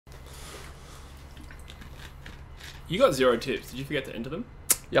You got 0 tips. Did you forget to enter them?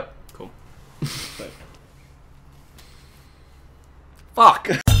 Yep. Cool. Fuck.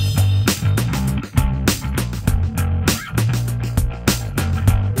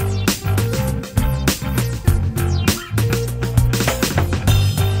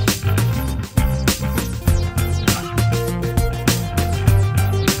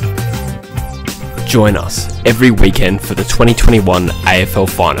 Join us every weekend for the 2021 AFL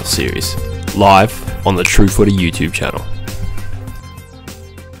Finals series, live on the True Footy YouTube channel.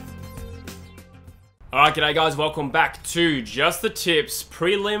 Alright, g'day guys, welcome back to Just the Tips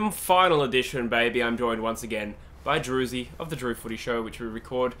Prelim Final Edition, baby. I'm joined once again by Drewzy of the True Footy Show, which we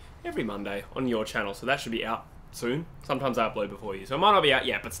record every Monday on your channel, so that should be out soon. Sometimes I upload before you, so it might not be out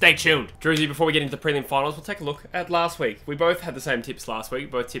yet, but stay tuned. Drewzy, before we get into the prelim finals, we'll take a look at last week. We both had the same tips last week.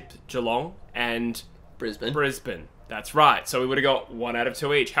 We both tipped Geelong and Brisbane. That's right. So we would have got 1 out of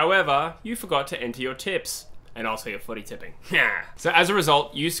 2 each. However, you forgot to enter your tips and also your footy tipping. So as a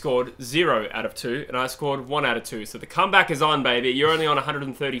result, you scored 0 out of 2 and I scored 1 out of 2. So the comeback is on, baby. You're only on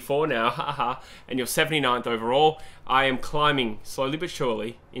 134 now, haha, and you're 79th overall. I am climbing slowly but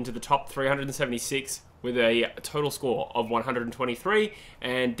surely into the top 376 with a total score of 123,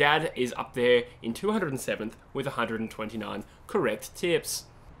 and Dad is up there in 207th with 129 correct tips.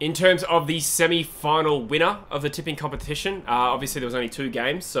 In terms of the semi-final winner of the tipping competition, obviously there was only 2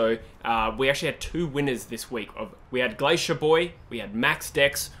 games, so we actually had 2 winners this week. We had Glacier Boy, we had Max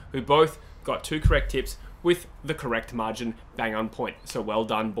Dex, who both got 2 correct tips with the correct margin, bang on point. So well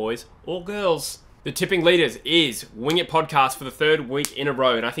done, boys or girls. The tipping leaders is Wing It Podcast for the 3rd week in a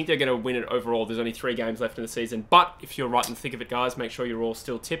row, and I think they're going to win it overall. There's only 3 games left in the season, but if you're right in the thick of it, guys, make sure you're all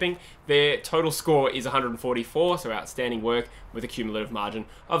still tipping. Their total score is 144, so outstanding work with a cumulative margin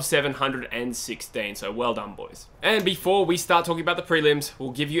of 716, so well done, boys. And before we start talking about the prelims,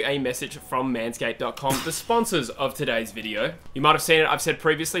 we'll give you a message from MANSCAPED.com, the sponsors of today's video. You might have seen it, I've said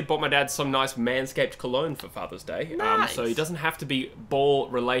previously, bought my dad some nice Manscaped cologne for Father's Day. Nice. So it doesn't have to be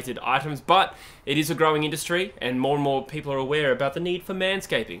ball-related items, but it is a growing industry, and more people are aware about the need for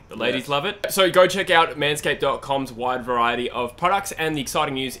manscaping. The ladies love it. So go check out manscaped.com's wide variety of products, and the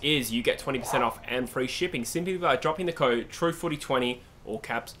exciting news is you get 20% off and free shipping simply by dropping the code TrueFooty20, all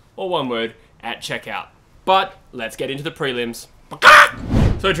caps, or one word, at checkout. But let's get into the prelims.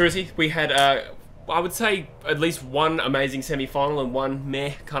 So Drewzy, we had, I would say, at least 1 amazing semi-final and 1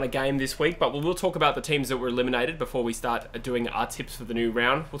 meh kind of game this week, but we'll talk about the teams that were eliminated before we start doing our tips for the new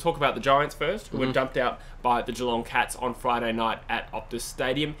round. We'll talk about the Giants first, who were dumped out by the Geelong Cats on Friday night at Optus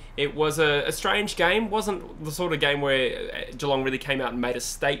Stadium. It was a strange game. Wasn't the sort of game where Geelong really came out and made a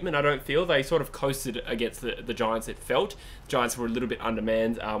statement, I don't feel. They sort of coasted against the Giants, it felt. The Giants were a little bit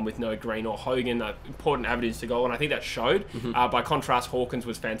undermanned with no Green or Hogan, important avenues to goal, and I think that showed. By contrast, Hawkins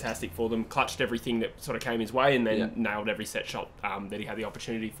was fantastic for them, clutched everything that sort of came his way, and then nailed every set shot that he had the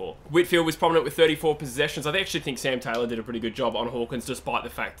opportunity for. Whitfield was prominent with 34 possessions. I actually think Sam Taylor did a pretty good job on Hawkins, despite the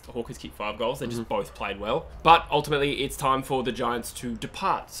fact that Hawkins kicked 5 goals. They just both played well. But ultimately, it's time for the Giants to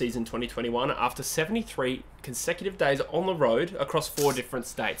depart season 2021 after 73 consecutive days on the road across 4 different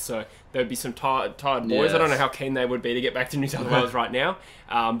states. So there would be some tired boys. Yes. I don't know how keen they would be to get back to New South Wales right now.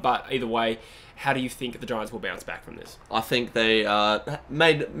 But either way, how do you think the Giants will bounce back from this? I think they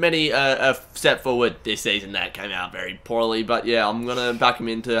made many a step forward this season that came out very poorly. But yeah, I'm going to back them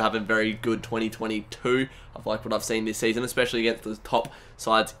into having a very good 2022. I've liked what I've seen this season, especially against the top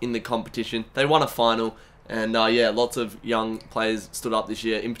sides in the competition. They won a final, and yeah, lots of young players stood up this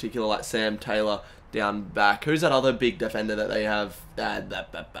year, in particular like Sam Taylor down back. Who's that other big defender that they have?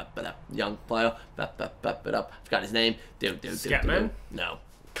 Young player. Forgot his name. Scatman? No.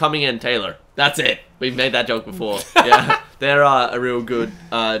 Coming in Taylor. That's it. We've made that joke before. Yeah, they're a real good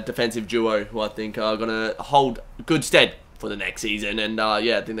defensive duo who I think are going to hold good stead for the next season. And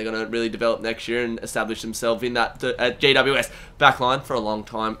yeah, I think they're going to really develop next year and establish themselves in that GWS backline for a long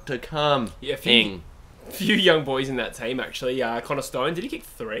time to come. Yeah, few young boys in that team, actually. Connor Stone, did he kick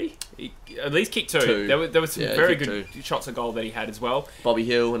 3? He at least kicked 2. There were some very good shots at goal that he had as well. Bobby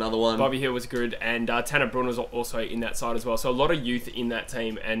Hill, another one. Bobby Hill was good, and Tanner Brunner was also in that side as well. So a lot of youth in that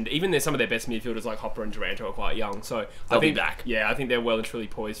team, and even some of their best midfielders like Hopper and Duranto are quite young. So They'll be back. Yeah, I think they're well and truly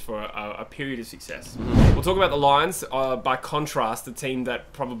poised for a period of success. We'll talk about the Lions. By contrast, the team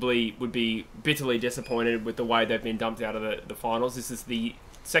that probably would be bitterly disappointed with the way they've been dumped out of the finals. This is the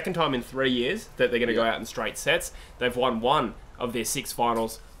 2nd time in 3 years that they're going to go out in straight sets. They've won 1 of their 6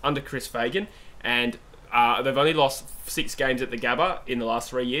 finals under Chris Fagan, and they've only lost 6 games at the Gabba in the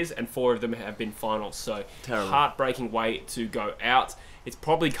last 3 years, and 4 of them have been finals. So terrible. Heartbreaking way to go out. It's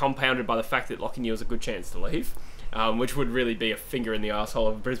probably compounded by the fact that Lachie Neale's a good chance to leave. which would really be a finger in the asshole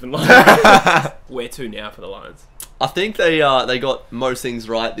of Brisbane Lions. Where to now for the Lions? I think they got most things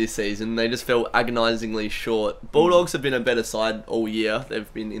right this season. They just fell agonisingly short. Bulldogs have been a better side all year.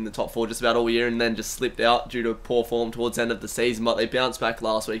 They've been in the top 4 just about all year, and then just slipped out due to poor form towards the end of the season. But they bounced back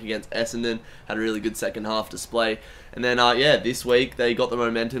last week against Essendon, had a really good second half display, and then this week they got the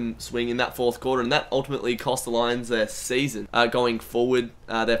momentum swing in that fourth quarter, and that ultimately cost the Lions their season. Going forward,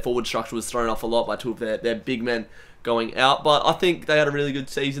 their forward structure was thrown off a lot by 2 of their big men going out, but I think they had a really good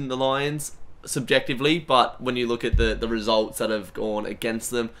season, the Lions, subjectively. But when you look at the results that have gone against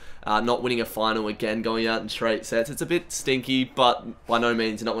them, not winning a final again, going out in straight sets, it's a bit stinky, but by no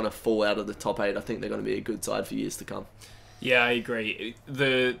means you're not going to fall out of the top 8. I think they're going to be a good side for years to come. Yeah, I agree.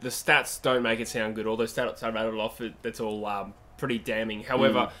 The stats don't make it sound good. All those stats I rattled off, that's all pretty damning.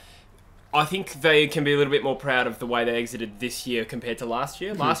 However, I think they can be a little bit more proud of the way they exited this year compared to last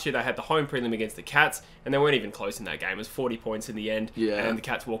year. Last year they had the home prelim against the Cats, and they weren't even close in that game. It was 40 points in the end, and the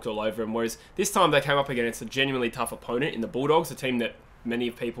Cats walked all over them. Whereas this time they came up against a genuinely tough opponent in the Bulldogs, a team that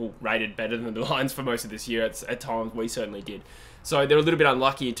many people rated better than the Lions for most of this year. At times, we certainly did. So they're a little bit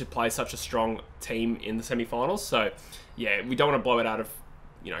unlucky to play such a strong team in the semi-finals. So, yeah, we don't want to blow it out of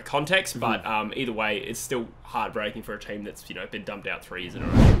context, but either way, it's still heartbreaking for a team that's been dumped out 3 years in a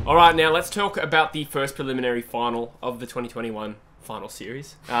row. All right, now let's talk about the first preliminary final of the 2021 final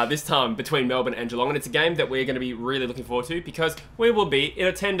series. This time between Melbourne and Geelong, and it's a game that we're going to be really looking forward to because we will be in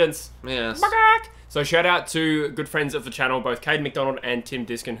attendance. Yes. So shout out to good friends of the channel, both Cade McDonald and Tim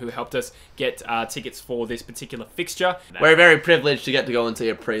Diskin, who helped us get tickets for this particular fixture. We're very privileged to get to go and see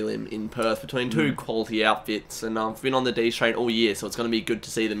a prelim in Perth between 2 quality outfits, and I've been on the D's train all year, so it's going to be good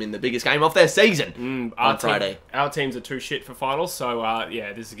to see them in the biggest game of their season on Friday. Our teams are too shit for finals, so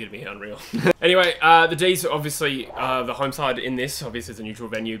yeah, this is going to be unreal. Anyway, the D's are obviously the home side in this. Obviously, it's a neutral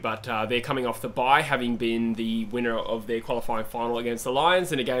venue, but they're coming off the bye, having been the winner of their qualifying final against the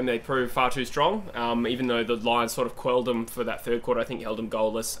Lions in a game they proved far too strong. Even though the Lions sort of quelled them for that third quarter, I think held them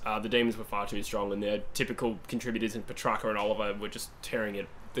goalless. The Demons were far too strong, and their typical contributors in Petrarca and Oliver were just tearing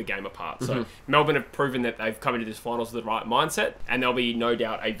the game apart. So Melbourne have proven that they've come into this finals with the right mindset, and they'll be no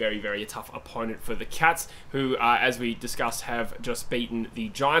doubt a very, very tough opponent for the Cats, who, as we discussed, have just beaten the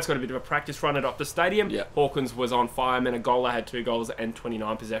Giants. Got a bit of a practice run at Optus Stadium. Hawkins was on fire. Menegola had 2 goals and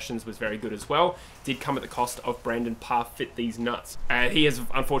 29 possessions, was very good as well. Did come at the cost of Brandon Parfit these nuts. He has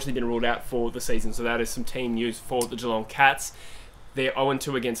unfortunately been ruled out for the season, so that is some team news for the Geelong Cats. They're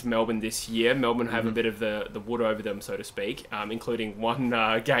 0-2 against Melbourne this year. Melbourne have a bit of the wood over them, so to speak, including one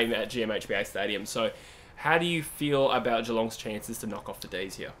game at GMHBA Stadium. So how do you feel about Geelong's chances to knock off the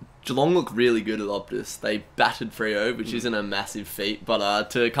D's here? Geelong look really good at Optus. They battered Freo, which isn't a massive feat, but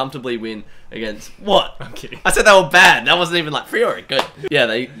to comfortably win against... What? I'm kidding. I said they were bad. That wasn't even like Freo are good. Yeah,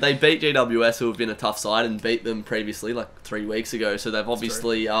 they beat GWS, who have been a tough side, and beat them previously, like 3 weeks ago. So they've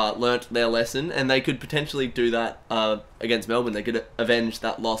obviously learnt their lesson, and they could potentially do that against Melbourne. They could avenge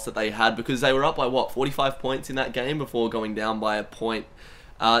that loss that they had, because they were up by, 45 points in that game before going down by a point.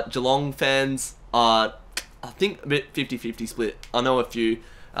 Geelong fans are... I think a bit 50-50 split. I know a few.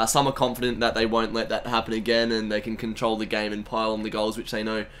 Some are confident that they won't let that happen again, and they can control the game and pile on the goals, which we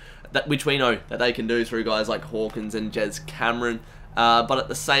know that they can do through guys like Hawkins and Jez Cameron. But at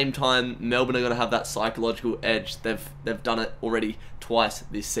the same time, Melbourne are going to have that psychological edge. They've done it already twice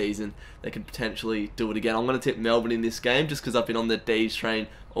this season. They could potentially do it again. I'm going to tip Melbourne in this game just because I've been on the D's train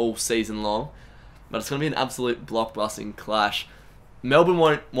all season long. But it's going to be an absolute blockbusting clash. Melbourne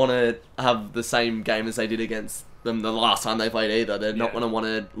won't want to have the same game as they did against them the last time they played either. They're not going to want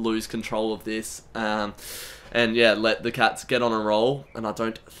to lose control of this. And yeah, let the Cats get on a roll, and I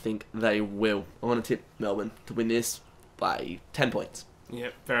don't think they will. I want to tip Melbourne to win this by 10 points. Yeah,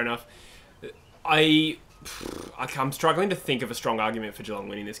 fair enough. I'm struggling to think of a strong argument for Geelong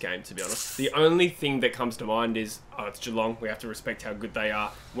winning this game, to be honest. The only thing that comes to mind is, it's Geelong. We have to respect how good they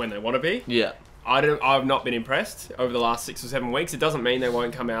are when they want to be. Yeah. I've not been impressed over the last 6 or 7 weeks. It doesn't mean they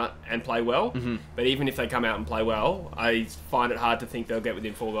won't come out and play well, but even if they come out and play well, I find it hard to think they'll get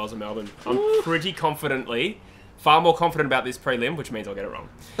within 4 goals of Melbourne. I'm pretty far more confident about this prelim, which means I'll get it wrong.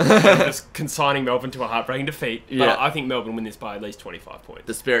 I'm just consigning Melbourne to a heartbreaking defeat, but I think Melbourne win this by at least 25 points.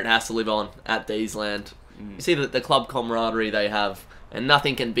 The spirit has to live on at D's land. You see the club camaraderie they have, and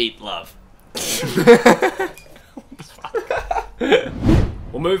nothing can beat love.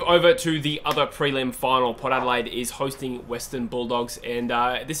 Well, We'll move over to the other prelim final. Port Adelaide is hosting Western Bulldogs, and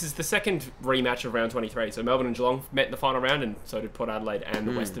this is the second rematch of round 23. So Melbourne and Geelong met in the final round, and so did Port Adelaide and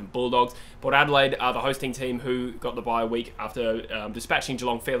the Western Bulldogs. Port Adelaide are the hosting team who got the bye week after dispatching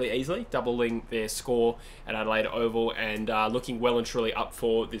Geelong fairly easily, doubling their score at Adelaide Oval, and looking well and truly up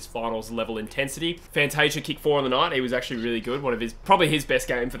for this finals level intensity. Fantasia kicked 4 on the night. He was actually really good. One of probably his best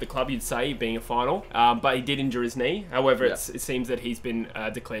game for the club, you'd say, being a final. But he did injure his knee. However, it seems that he's been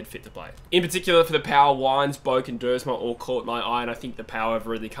declared fit to play. In particular, for the power, Wines, Boak and Dersma all caught my eye, and I think the power have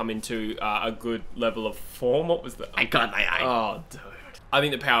really come into a good level of form. What was the... I got my eye. Oh, dude. I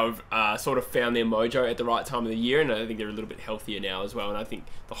think the Power have sort of found their mojo at the right time of the year, and I think they're a little bit healthier now as well, and I think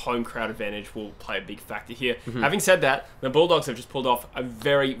the home crowd advantage will play a big factor here. Having said that, the Bulldogs have just pulled off a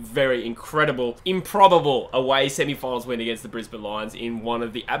very, very incredible, improbable away semi-finals win against the Brisbane Lions in one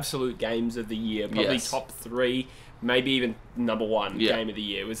of the absolute games of the year, probably top 3, maybe even number 1 game of the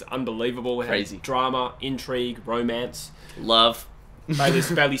year. It was unbelievable. It Crazy. had drama, intrigue, romance. Love.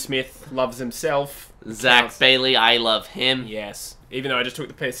 Bailey Smith loves himself. Zach Bailey, I love him. Yes. Even though I just took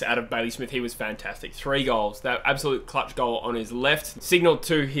the piss out of Bailey Smith, he was fantastic. 3 goals. That absolute clutch goal on his left signaled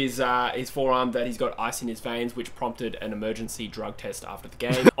to his forearm that he's got ice in his veins, which prompted an emergency drug test after the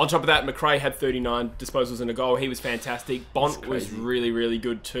game. On top of that, McRae had 39 disposals and a goal. He was fantastic. Bont was really, really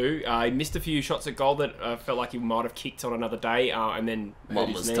good too. He missed a few shots at goal that felt like he might have kicked on another day, and then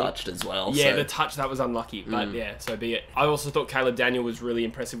One was touched as well. Yeah, so. the touch, that was unlucky, but yeah, so be it. I also thought Caleb Daniel was really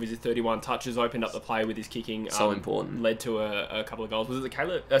impressive with his 31 touches, opened up the play with his kicking. So important. Led to a couple of goals.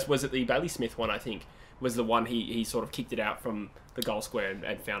 Was it the Bailey Smith one, I think, was the one he sort of kicked it out from the goal square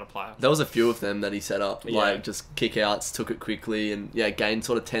and found a player. There was a few of them that he set up, Yeah. like just kick outs, took it quickly, and gained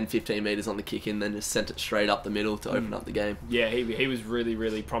sort of 10-15 metres on the kick in, then just sent it straight up the middle to open up the game. Yeah, he was really,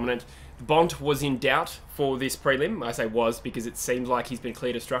 really prominent. Bont was in doubt for this prelim. I say was because it seems like he's been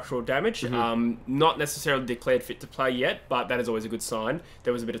cleared of structural damage. Not necessarily declared fit to play yet, but that is always a good sign.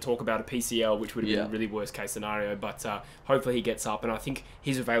 There was a bit of talk about a PCL, which would have been a really worst case scenario, but hopefully he gets up, and I think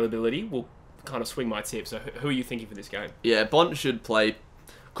his availability will kind of swing my tip. So who are you thinking for this game? Yeah, Bont should play,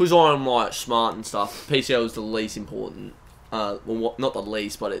 because I'm like smart and stuff. PCL is the least important. Well, not the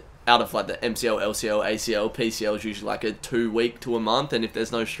least, but out of like the MCL, LCL, ACL, PCL is usually like a 2 week to a month, and if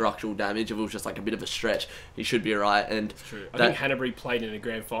there's no structural damage, if it was just like a bit of a stretch, he should be alright. And true. I think Hanbury played in a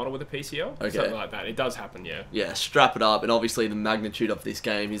grand final with a PCL, something like that. It does happen, yeah. Yeah, strap it up, and obviously the magnitude of this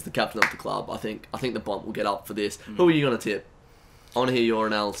game. He's the captain of the club. I think the Bont will get up for this. Who are you gonna tip? I want to hear your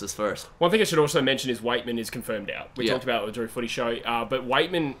analysis first. One thing I should also mention is Waitman is confirmed out. We talked about it with the Drew Footy show, but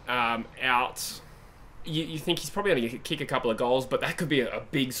Waitman out. You think he's probably going to kick a couple of goals, but that could be a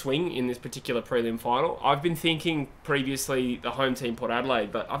big swing in this particular prelim final. I've been thinking previously the home team Port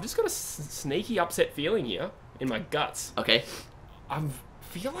Adelaide, but I've just got a sneaky upset feeling here in my guts. Okay. I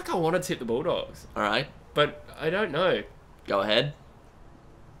feel like I want to tip the Bulldogs. Alright. But I don't know. Go ahead.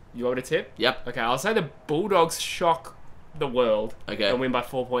 You want me to tip? Yep. Okay, I'll say the Bulldogs shock the world and win by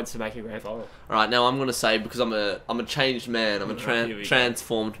 4 points to make a grand final. Alright, now I'm going to say, because I'm a changed man, I'm a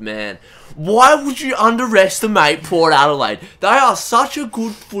transformed man. Why would you underestimate Port Adelaide? They are such a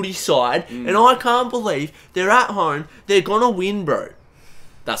good footy side, and I can't believe they're at home. They're going to win, bro.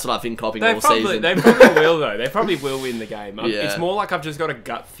 That's what I've been copying all season. They probably will, though. They probably will win the game. It's more like I've just got a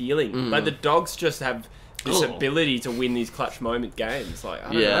gut feeling. Like, the Dogs just have this ability to win these clutch moment games. Like,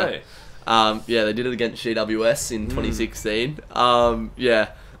 I don't know. They did it against GWS in 2016.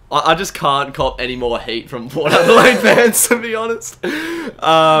 I just can't cop any more heat from Port Adelaide fans, to be honest.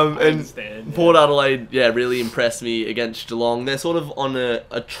 Port Adelaide, really impressed me against Geelong. They're sort of on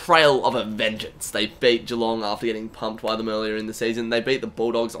a trail of a vengeance. They beat Geelong after getting pumped by them earlier in the season. They beat the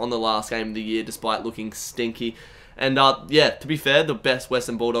Bulldogs on the last game of the year, despite looking stinky. And, to be fair, the best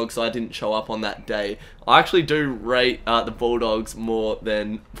Western Bulldogs side didn't show up on that day. I actually do rate the Bulldogs more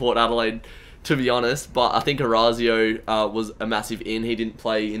than Port Adelaide, to be honest. But I think Orazio was a massive in. He didn't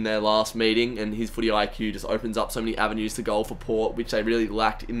play in their last meeting, and his footy IQ just opens up so many avenues to goal for Port, which they really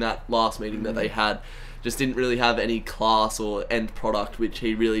lacked in that last meeting that they had. Just didn't really have any class or end product, which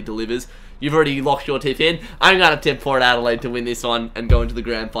he really delivers. You've already locked your tip in. I'm going to tip Port Adelaide to win this one and go into the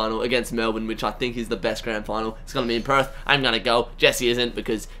grand final against Melbourne, which I think is the best grand final. It's going to be in Perth. I'm going to go. Jesse isn't,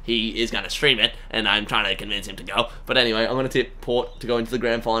 because he is going to stream it, and I'm trying to convince him to go. But anyway, I'm going to tip Port to go into the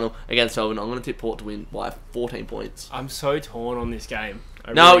grand final against Melbourne. I'm going to tip Port to win by 14 points. I'm so torn on this game.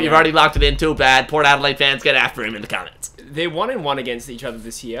 You've already locked it in. Too bad. Port Adelaide fans, get after him in the comments. They're 1-1 against each other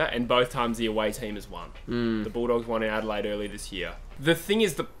this year, and both times the away team has won. The Bulldogs won in Adelaide early this year. The thing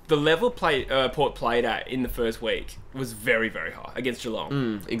is, the level Port played at in the first week was very, very high against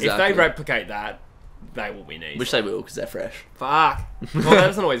Geelong. Exactly. If they replicate that, they will win easily. Which they will, because they're fresh. Fuck. Well, that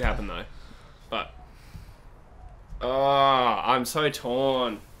doesn't always happen, though. But... Oh, I'm so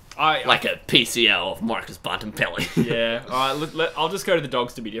torn. Like a PCL of Marcus Bontempelli. Yeah. Alright, I'll just go to the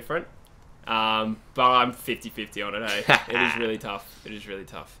Dogs to be different. But I'm 50-50 on it, hey. It is really tough. It is really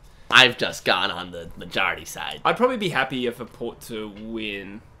tough. I've just gone on the majority side. I'd probably be happier for Port to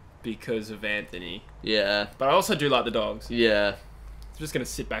win because of Anthony. Yeah. But I also do like the Dogs. Yeah. I'm just going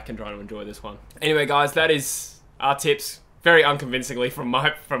to sit back and try to enjoy this one. Anyway, guys, that is our tips. Very unconvincingly from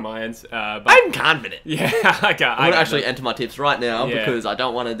my ends. But I'm confident. Yeah, I'm going to actually enter my tips right now because I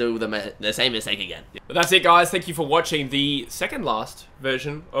don't want to do the same mistake again. But that's it, guys. Thank you for watching the second last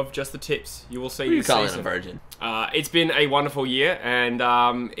version of Just the Tips. You will see this season. What are you calling a virgin? It's been a wonderful year, and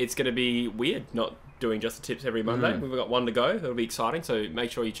it's going to be weird not doing Just the Tips every Monday. We've got one to go. That'll be exciting, so make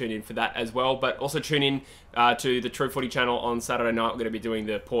sure you tune in for that as well. But also tune in to the True Footy channel on Saturday night. We're going to be doing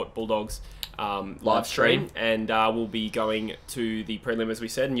the Port Bulldogs live stream, and we'll be going to the prelim, as we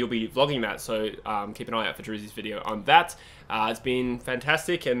said, and you'll be vlogging that, so keep an eye out for Drewzy's video on that. It's been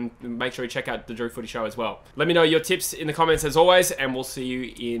fantastic, and make sure you check out the Drew Footy show as well. Let me know your tips in the comments as always, and we'll see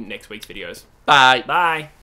you in next week's videos. Bye. Bye.